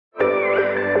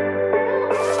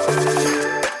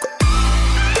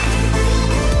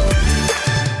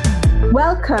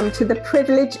Welcome to the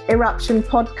Privilege Eruption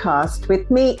podcast with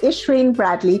me, Ishreen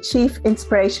Bradley, Chief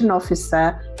Inspiration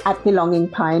Officer at Belonging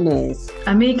Pioneers.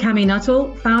 And me, Cami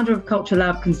Nuttall, founder of Culture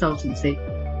Lab Consultancy.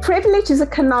 Privilege is a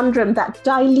conundrum that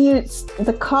dilutes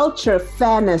the culture of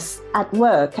fairness at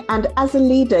work. And as a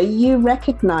leader, you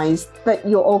recognize that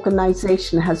your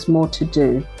organization has more to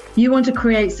do. You want to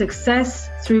create success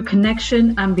through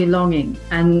connection and belonging,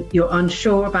 and you're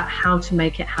unsure about how to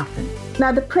make it happen.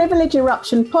 Now, the Privilege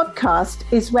Eruption podcast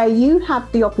is where you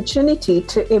have the opportunity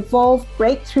to evolve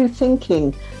breakthrough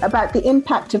thinking about the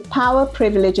impact of power,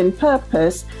 privilege, and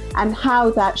purpose, and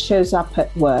how that shows up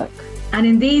at work. And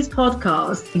in these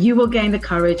podcasts, you will gain the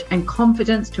courage and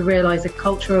confidence to realize a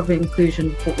culture of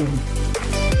inclusion for all.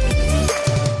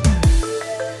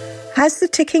 Has the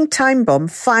ticking time bomb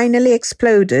finally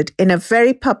exploded in a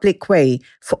very public way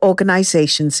for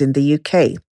organisations in the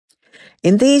UK?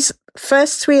 In these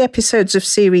first 3 episodes of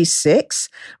Series 6,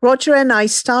 Roger and I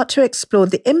start to explore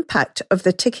the impact of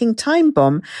the ticking time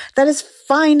bomb that has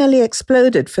finally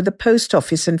exploded for the Post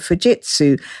Office and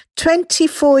Fujitsu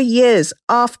 24 years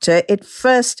after it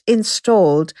first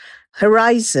installed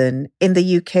Horizon in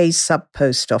the UK's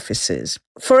sub-post offices.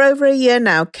 For over a year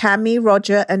now, Cami,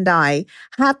 Roger and I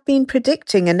have been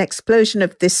predicting an explosion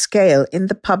of this scale in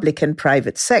the public and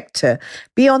private sector,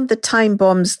 beyond the time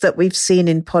bombs that we've seen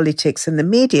in politics and the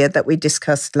media that we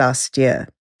discussed last year.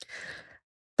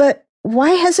 But why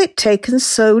has it taken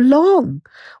so long?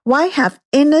 Why have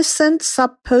innocent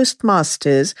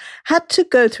sub-postmasters had to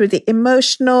go through the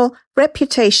emotional,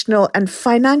 reputational and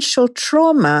financial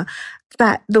trauma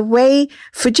that the way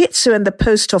Fujitsu and the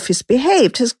Post Office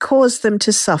behaved has caused them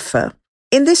to suffer?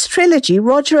 In this trilogy,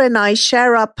 Roger and I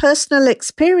share our personal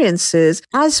experiences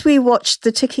as we watched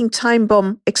the ticking time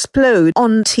bomb explode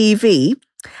on TV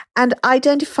and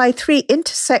identify 3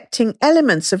 intersecting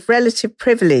elements of relative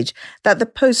privilege that the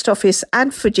Post Office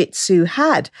and Fujitsu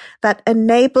had that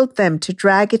enabled them to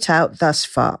drag it out thus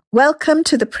far. Welcome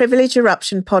to the Privilege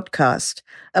Eruption podcast,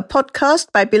 a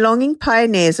podcast by Belonging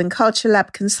Pioneers and Culture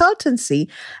Lab Consultancy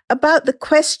about the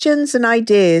questions and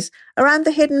ideas around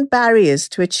the hidden barriers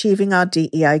to achieving our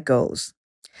DEI goals.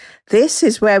 This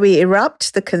is where we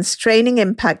erupt the constraining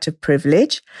impact of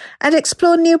privilege and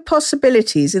explore new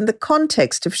possibilities in the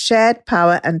context of shared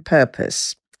power and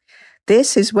purpose.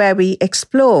 This is where we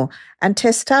explore and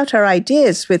test out our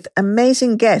ideas with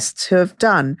amazing guests who have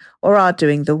done or are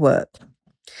doing the work.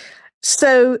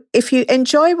 So if you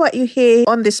enjoy what you hear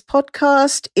on this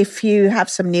podcast, if you have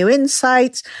some new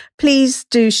insights, please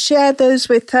do share those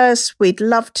with us. We'd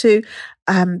love to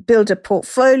build a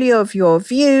portfolio of your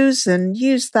views and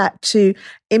use that to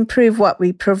improve what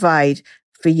we provide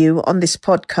for you on this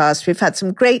podcast. We've had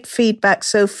some great feedback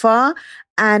so far,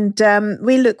 and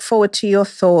we look forward to your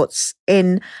thoughts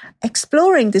in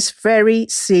exploring this very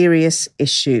serious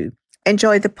issue.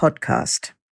 Enjoy the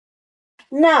podcast.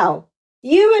 Now,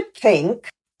 you would think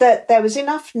that there was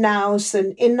enough nows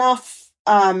and enough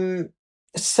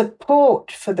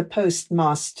support for the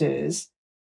postmasters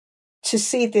to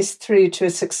see this through to a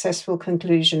successful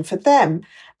conclusion for them.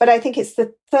 But I think it's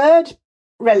the third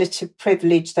relative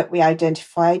privilege that we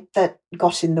identified that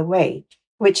got in the way,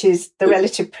 which is the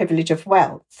relative privilege of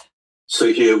wealth.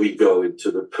 So here we go into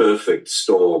the perfect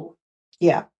storm.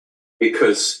 Yeah.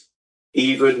 Because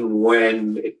even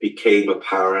when it became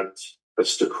apparent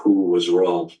as to who was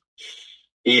wrong,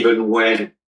 even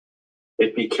when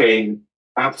it became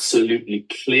absolutely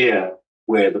clear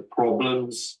where the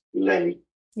problems lay,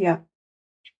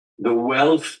 the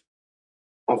wealth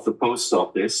of the Post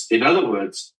Office, in other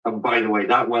words, and by the way,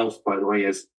 that wealth, by the way,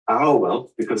 is our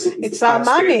wealth because it's our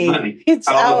money. It's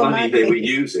our money they were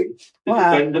using to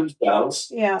defend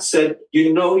themselves. Said,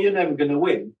 you know, you're never going to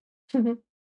win. Mm-hmm.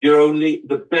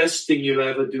 The best thing you'll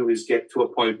ever do is get to a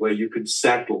point where you can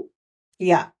settle.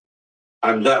 Yeah.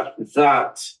 And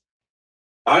that,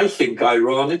 I think,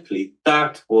 ironically,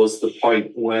 that was the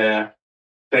point where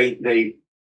they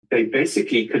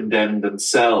basically condemned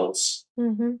themselves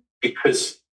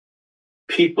because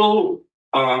people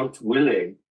aren't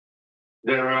willing.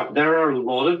 There are a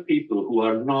lot of people who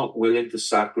are not willing to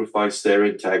sacrifice their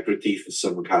integrity for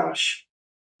some cash.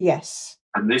 Yes.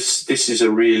 And this is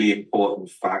a really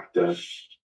important factor,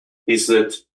 is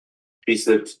that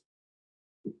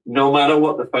no matter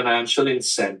what the financial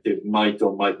incentive might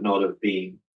or might not have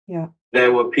been,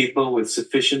 there were people with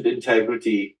sufficient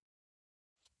integrity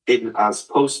as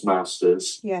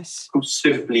postmasters who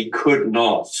simply could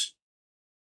not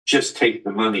just take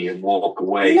the money and walk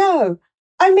away. No.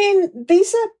 I mean,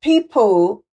 these are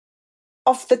people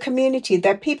of the community.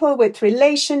 They're people with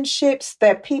relationships.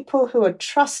 They're people who are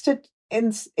trusted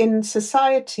in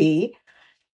society.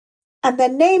 and their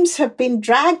names have been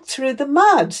dragged through the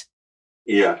mud.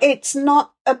 Yeah. It's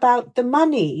not about the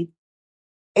money.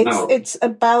 It's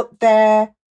about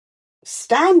their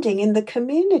standing in the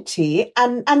community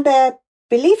and their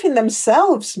belief in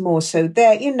themselves more so.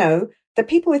 They're, the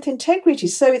people with integrity.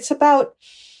 So it's about,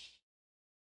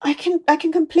 I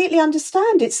can completely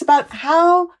understand. It's about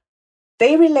how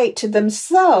they relate to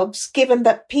themselves, given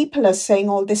that people are saying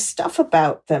all this stuff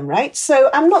about them, right? So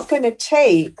I'm not going to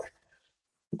take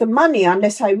the money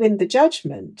unless I win the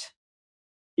judgment.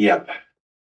 Yep.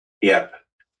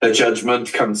 The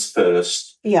judgment comes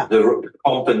first. Yeah. The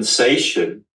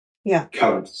compensation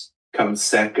comes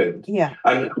second. Yeah.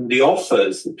 And the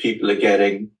offers that people are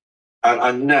getting,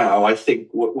 and now I think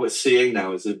what we're seeing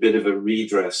now is a bit of a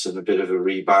redress and a bit of a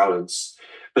rebalance.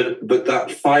 But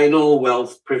that final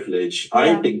wealth privilege,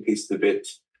 I think, is the bit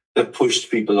that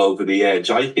pushed people over the edge.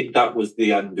 I think that was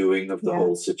the undoing of the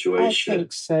whole situation. I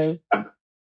think so.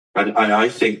 And I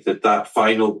think that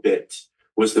final bit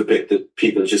was the bit that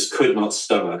people just could not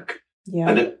stomach. Yeah.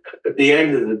 And at the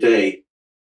end of the day,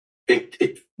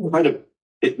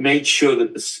 it made sure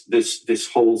that this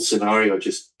whole scenario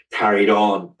just carried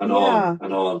on and on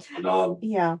and on and on.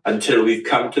 Yeah. Until we've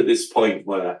come to this point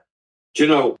where,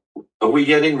 are we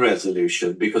getting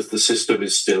resolution? Because the system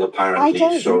is still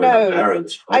apparently throwing up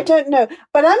errors. Right? I don't know.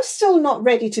 But I'm still not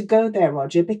ready to go there,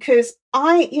 Roger, because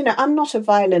I'm not a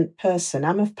violent person.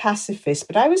 I'm a pacifist.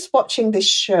 But I was watching this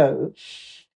show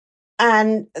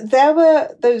and there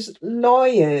were those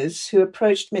lawyers who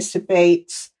approached Mr.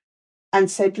 Bates and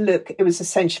said, look, it was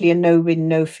essentially a no-win,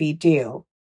 no-fee deal.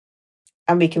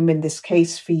 And we can win this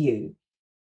case for you.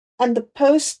 And the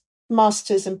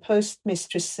postmasters and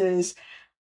postmistresses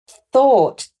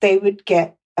thought they would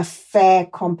get a fair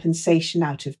compensation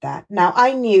out of that. Now,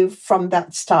 I knew from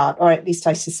that start, or at least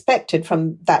I suspected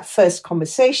from that first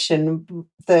conversation,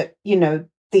 that,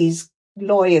 these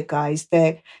lawyer guys,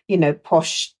 they're,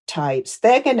 posh types,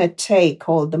 they're going to take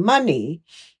all the money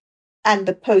and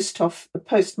the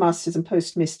postmasters and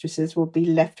postmistresses will be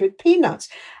left with peanuts.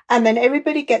 And then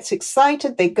everybody gets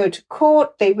excited. They go to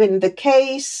court, they win the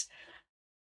case,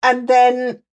 and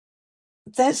then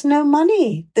there's no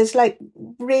money. There's like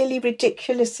really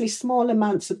ridiculously small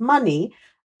amounts of money.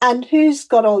 And who's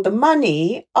got all the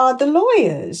money are the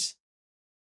lawyers.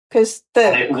 Because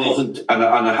it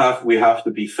wasn't, we have to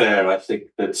be fair. I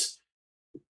think that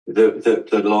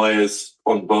the lawyers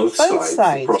on both sides,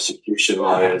 the prosecution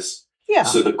lawyers,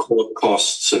 so the court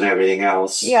costs and everything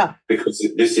else, because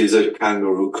this is a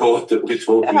kangaroo court that we're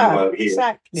talking about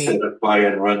here, set up by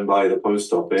and run by the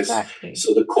post office. Exactly.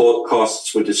 So the court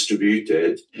costs were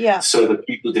distributed. So the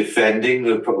people defending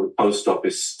the post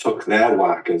office took their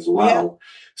whack as well.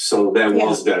 So there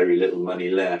was very little money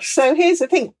left. So here's the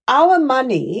thing. Our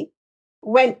money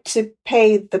went to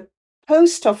pay the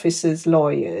post office's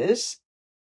lawyers.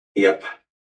 Yep.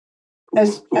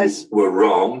 Who were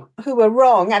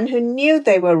wrong and who knew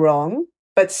they were wrong,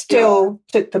 but still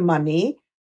took the money.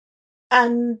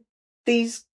 And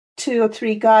these 2 or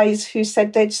 3 guys who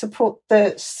said they'd support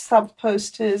the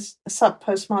sub-postmasters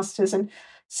and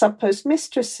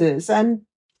sub-postmistresses. And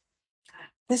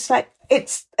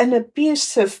it's an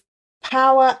abuse of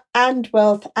power and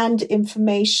wealth and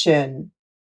information.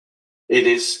 It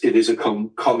is a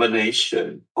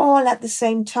combination. All at the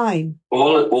same time.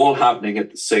 All happening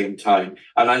at the same time.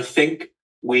 And I think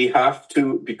we have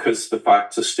to, because the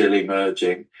facts are still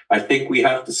emerging, I think we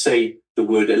have to say the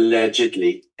word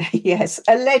allegedly. Yes,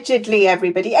 allegedly,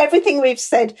 everybody. Everything we've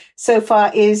said so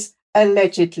far is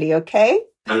allegedly, okay?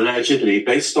 Allegedly,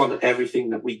 based on everything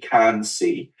that we can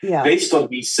see, based on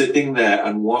me sitting there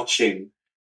and watching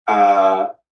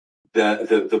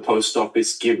the post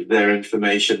office give their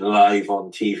information live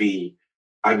on TV,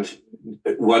 and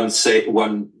one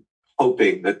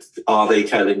hoping that are they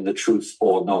telling the truth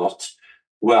or not?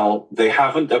 Well, they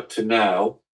haven't up to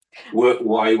now.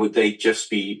 Why would they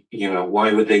just be?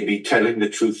 Why would they be telling the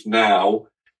truth now?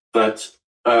 But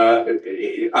a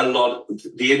lot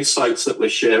the insights that we're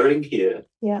sharing here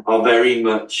are very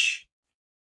much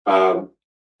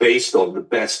based on the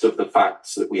best of the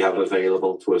facts that we have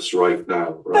available to us right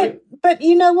now, right? But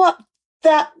you know what?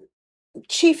 That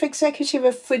chief executive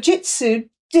of Fujitsu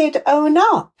did own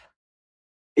up.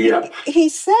 Yeah. He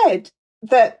said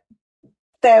that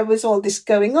there was all this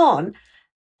going on,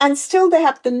 and still they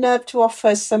have the nerve to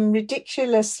offer some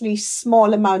ridiculously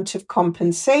small amount of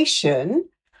compensation.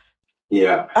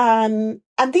 Yeah. And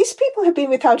these people have been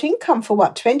without income for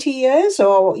 20 years,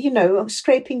 or,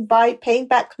 scraping by, paying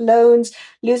back loans,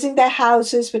 losing their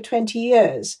houses for 20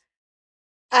 years.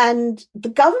 And the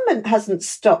government hasn't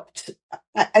stopped,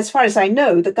 as far as I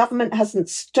know, the government hasn't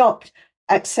stopped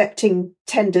accepting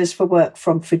tenders for work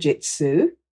from Fujitsu,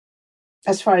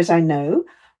 as far as I know.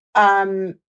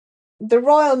 The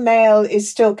Royal Mail is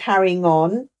still carrying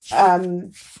on.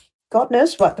 God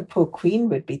knows what the poor Queen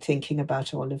would be thinking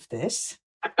about all of this.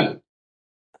 I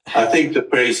think the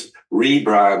phrase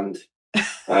rebrand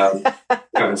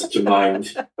comes to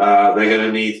mind. They're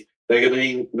going to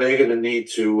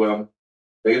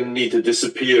need to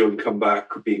disappear and come back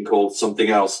being called something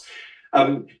else.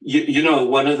 You know,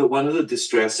 one of the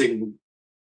distressing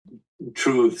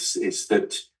truths is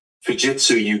that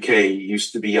Fujitsu UK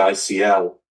used to be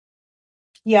ICL.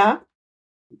 Yeah.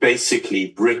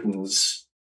 Basically, Britain's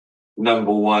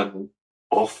number one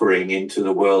offering into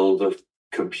the world of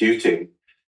computing.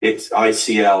 It's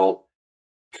ICL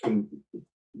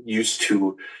used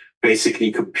to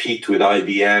basically compete with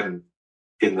IBM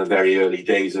in the very early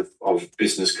days of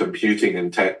business computing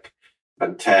and tech.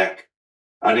 And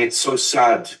it's so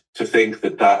sad to think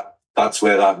that's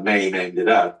where that name ended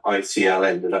up. ICL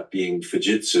ended up being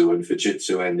Fujitsu, and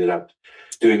Fujitsu ended up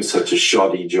doing such a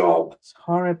shoddy job. It's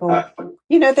horrible.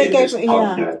 They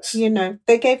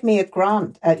gave me a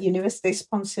grant at university. They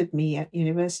sponsored me at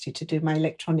university to do my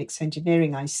electronics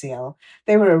engineering ICL.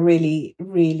 They were a really,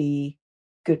 really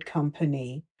good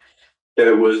company.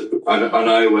 There was, and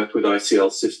I worked with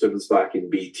ICL Systems back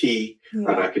in BT,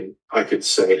 and I could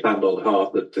say hand on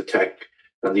heart that the tech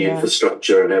and the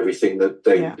infrastructure and everything that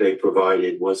they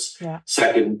provided was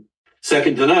second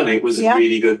to none. It was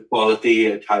really good quality.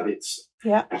 It had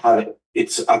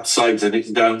its upsides and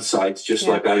its downsides, just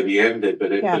like IBM did,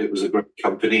 but it was a great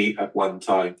company at one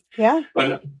time. Yeah.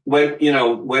 And when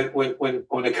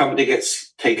a company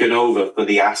gets taken over for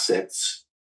the assets,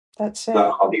 that's it.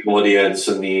 That are the audience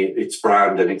and its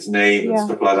brand and its name and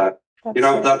stuff like that.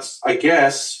 That's I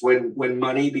guess when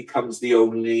money becomes the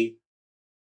only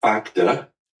factor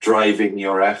driving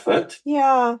your effort.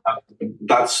 Yeah.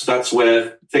 That's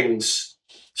where things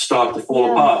start to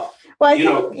fall apart.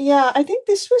 Well, I think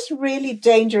this was really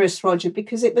dangerous, Roger,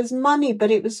 because it was money,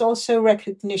 but it was also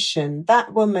recognition.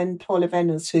 That woman, Paula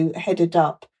Reynolds, who headed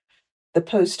up the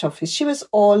post office, she was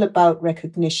all about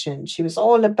recognition. She was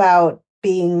all about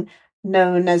being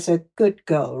known as a good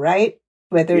girl, right?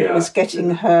 Whether it was getting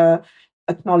her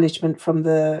acknowledgement from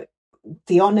the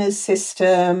honors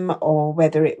system, or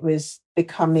whether it was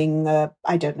becoming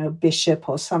bishop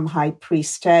or some high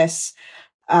priestess,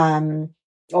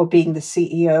 or being the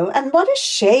CEO. And what a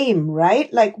shame,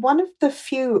 right? Like one of the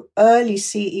few early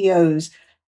CEOs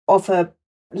of a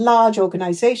large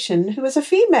organization who was a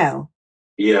female.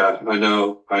 Yeah, I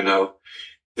know.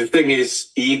 The thing is,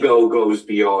 ego goes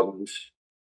beyond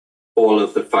all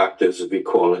of the factors of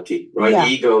equality, right? Yeah.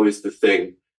 Ego is the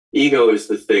thing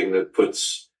that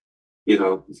puts,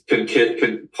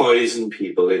 can poison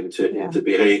people into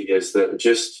behaviors that are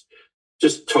just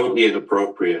totally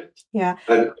inappropriate. Yeah.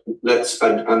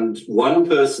 And one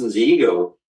person's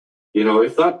ego,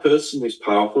 if that person is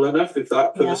powerful enough, if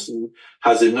that person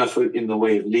has enough in the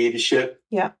way of leadership,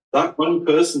 that one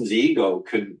person's ego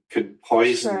can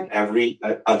poison every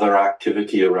other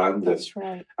activity around them. That's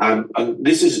right. And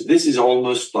this is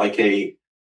almost the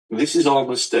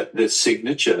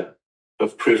signature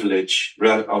of privilege,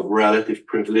 of relative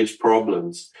privilege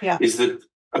problems. Yeah. Is that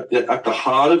at the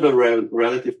heart of a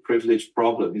relative privilege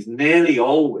problem is nearly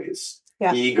always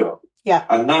ego. Yeah.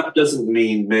 And that doesn't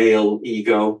mean male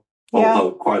ego,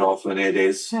 although quite often it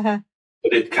is.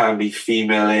 But it can be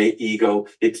female ego.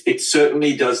 It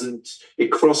certainly doesn't.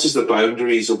 It crosses the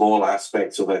boundaries of all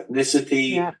aspects of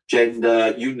ethnicity,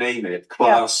 gender, you name it,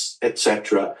 class,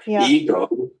 etc. Yeah.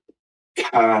 Ego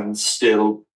can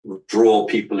still draw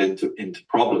people into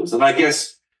problems. And I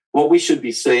guess what we should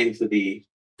be saying to the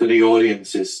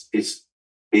audience is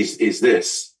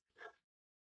this.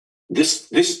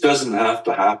 This doesn't have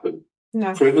to happen.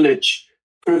 No. Privilege,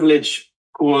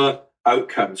 poor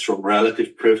outcomes from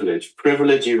relative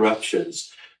privilege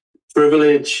eruptions,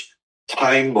 privilege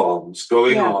time bombs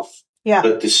going off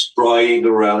that destroy the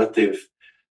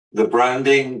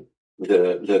branding,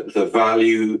 the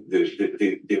value,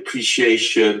 the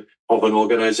appreciation of an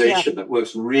organization that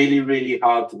works really, really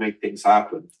hard to make things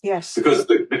happen. Yes. Because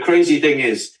the crazy thing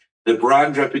is, the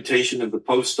brand reputation of the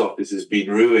post office has been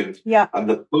ruined. Yeah. And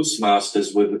the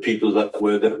postmasters were the people that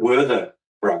were the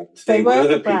brand. They were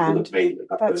the people brand. that made it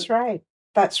happen. That's right.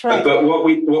 That's right. But what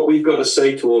we've got to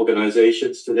say to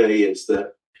organizations today is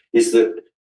that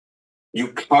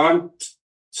you can't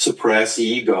suppress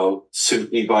ego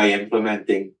simply by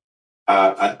implementing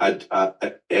a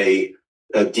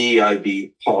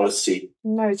DIB policy.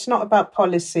 No, it's not about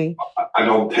policy. And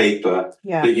on paper,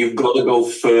 that you've got to go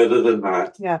further than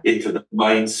that into the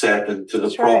mindset and to the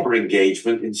proper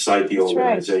engagement inside the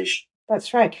organization.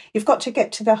 That's right. You've got to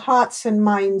get to the hearts and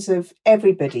minds of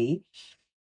everybody.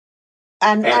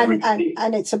 And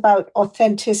it's about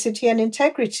authenticity and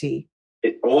integrity.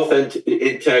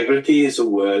 Integrity is a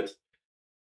word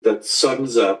that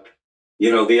sums up,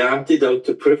 the antidote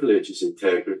to privilege is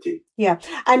integrity. Yeah.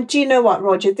 And do you know what,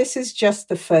 Roger? This is just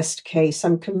the first case.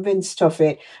 I'm convinced of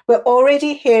it. We're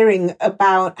already hearing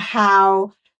about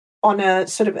how, on a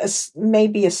sort of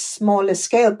maybe a smaller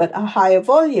scale, but a higher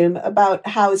volume, about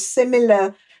how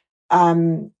similar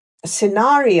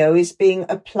scenario is being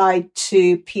applied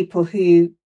to people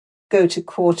who go to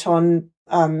court on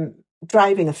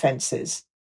driving offences.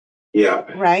 Yeah.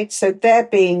 Right. So they're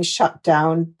being shut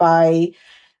down by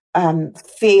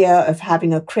fear of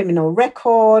having a criminal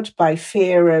record, by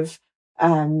fear of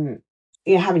having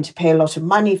to pay a lot of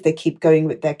money if they keep going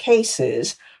with their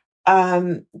cases,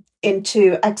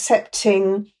 into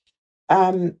accepting.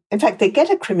 In fact, they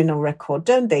get a criminal record,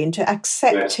 don't they? Into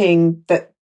accepting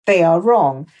that they are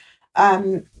wrong.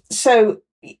 So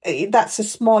that's a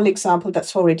small example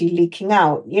that's already leaking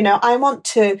out. I want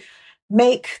to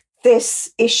make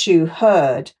this issue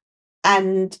heard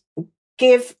and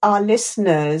give our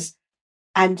listeners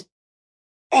and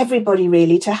everybody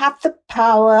really to have the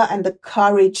power and the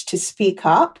courage to speak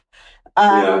up.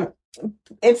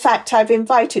 In fact, I've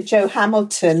invited Jo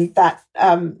Hamilton, that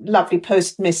lovely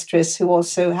postmistress who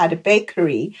also had a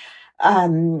bakery,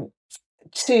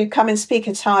 to come and speak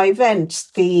at our event,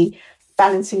 the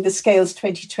Balancing the Scales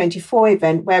 2024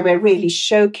 event, where we're really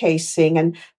showcasing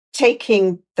and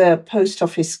taking the post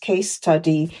office case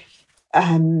study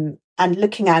and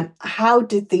looking at how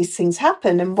did these things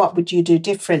happen and what would you do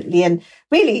differently. And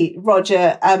really,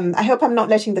 Roger, I hope I'm not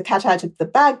letting the cat out of the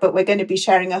bag, but we're going to be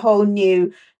sharing a whole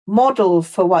new model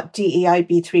for what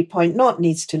DEIB 3.0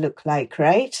 needs to look like,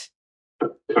 right?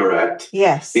 Correct.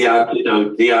 Yes. The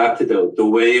antidote, the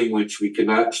way in which we can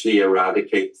actually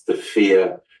eradicate the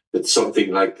fear that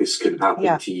something like this can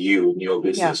happen to you and your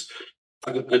business.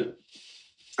 Yeah. And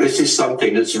this is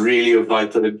something that's really of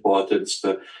vital importance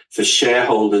for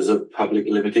shareholders of public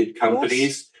limited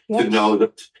companies to know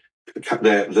that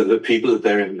the people that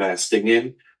they're investing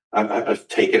in have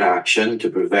taken action to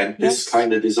prevent this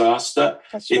kind of disaster.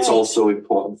 It's also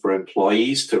important for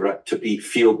employees to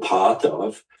feel part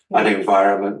of an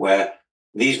environment where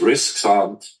these risks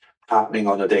aren't happening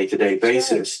on a day-to-day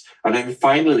basis. And then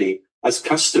finally, as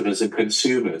customers and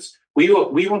consumers, we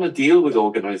want to deal with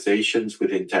organizations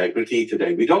with integrity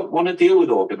today. We don't want to deal with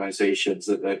organizations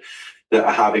that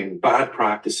are having bad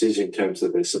practices in terms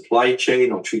of their supply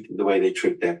chain or treating the way they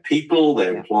treat their people,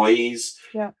 their employees,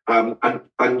 and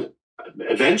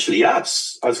eventually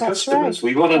us as customers.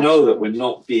 We want to know that we're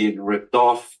not being ripped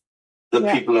off,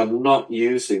 that people are not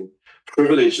using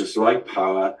privileges like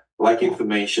power, like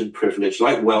information privilege,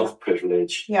 like wealth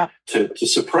privilege to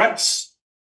suppress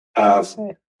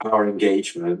our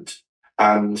engagement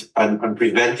and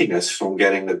preventing us from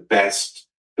getting the best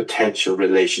potential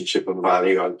relationship and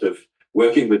value out of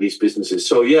working with these businesses.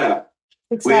 So we're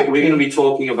going to be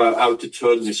talking about how to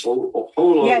turn this whole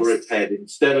over its head,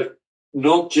 instead of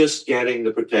not just getting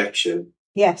the protection,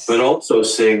 but also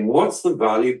saying, what's the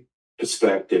value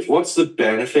perspective? What's the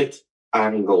benefit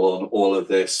angle on all of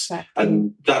this? Exactly.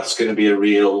 And that's going to be a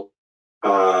real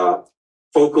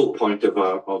focal point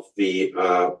of the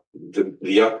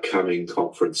upcoming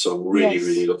conference. So I'm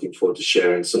really looking forward to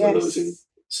sharing some of those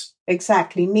insights.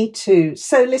 Exactly, me too.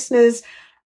 So listeners,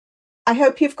 I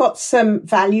hope you've got some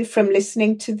value from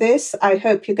listening to this. I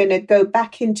hope you're going to go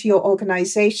back into your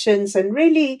organizations and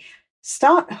really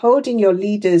start holding your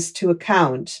leaders to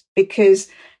account, because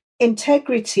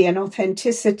integrity and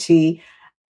authenticity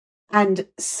and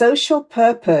social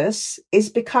purpose is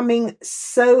becoming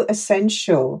so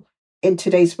essential in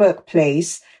today's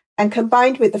workplace, and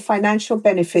combined with the financial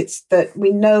benefits that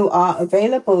we know are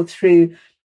available through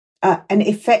an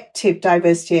effective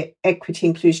diversity, equity,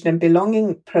 inclusion and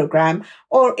belonging program,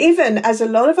 or even, as a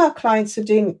lot of our clients are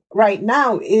doing right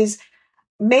now, is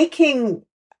making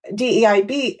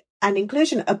DEIB and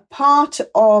inclusion a part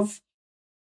of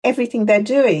everything they're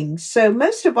doing. So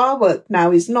most of our work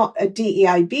now is not a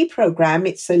DEIB program,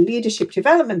 it's a leadership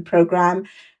development program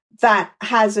that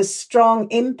has a strong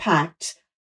impact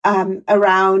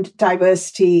around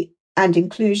diversity and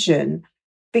inclusion,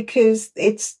 because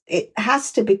it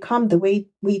has to become the way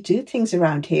we do things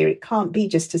around here. It can't be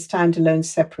just a standalone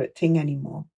separate thing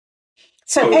anymore.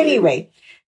 So anyway,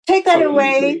 take that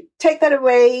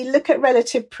away, look at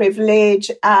relative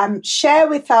privilege, share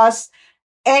with us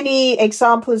any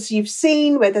examples you've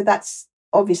seen, whether that's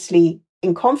obviously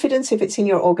in confidence if it's in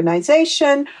your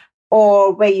organization,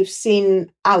 or where you've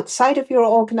seen outside of your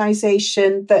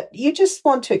organization that you just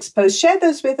want to expose, share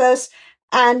those with us,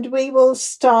 and we will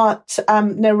start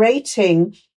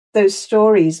narrating those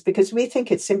stories, because we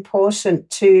think it's important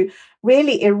to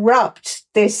really erupt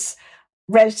this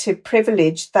relative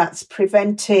privilege that's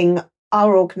preventing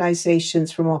our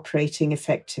organizations from operating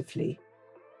effectively.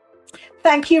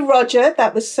 Thank you, Roger.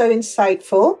 That was so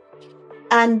insightful.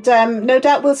 And no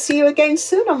doubt we'll see you again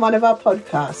soon on one of our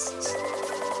podcasts.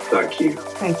 Thank you.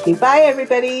 Thank you. Bye,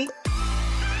 everybody.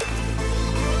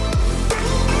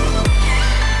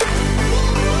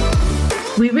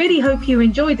 We really hope you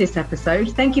enjoyed this episode.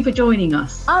 Thank you for joining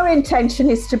us. Our intention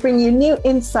is to bring you new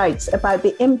insights about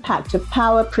the impact of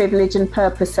power, privilege, and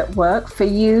purpose at work for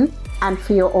you and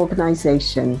for your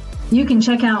organization. You can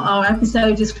check out our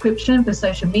episode description for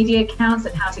social media accounts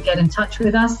and how to get in touch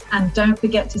with us. And don't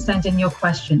forget to send in your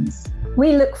questions.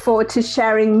 We look forward to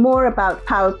sharing more about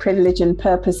power, privilege, and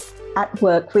purpose at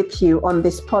work with you on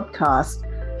this podcast.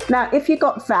 Now, if you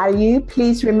got value,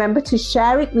 please remember to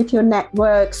share it with your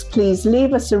networks. Please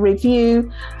leave us a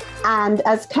review. And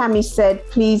as Cami said,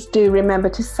 please do remember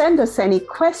to send us any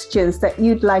questions that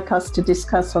you'd like us to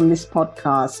discuss on this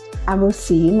podcast. And we'll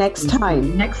see you next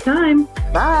time. Next time.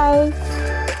 Bye.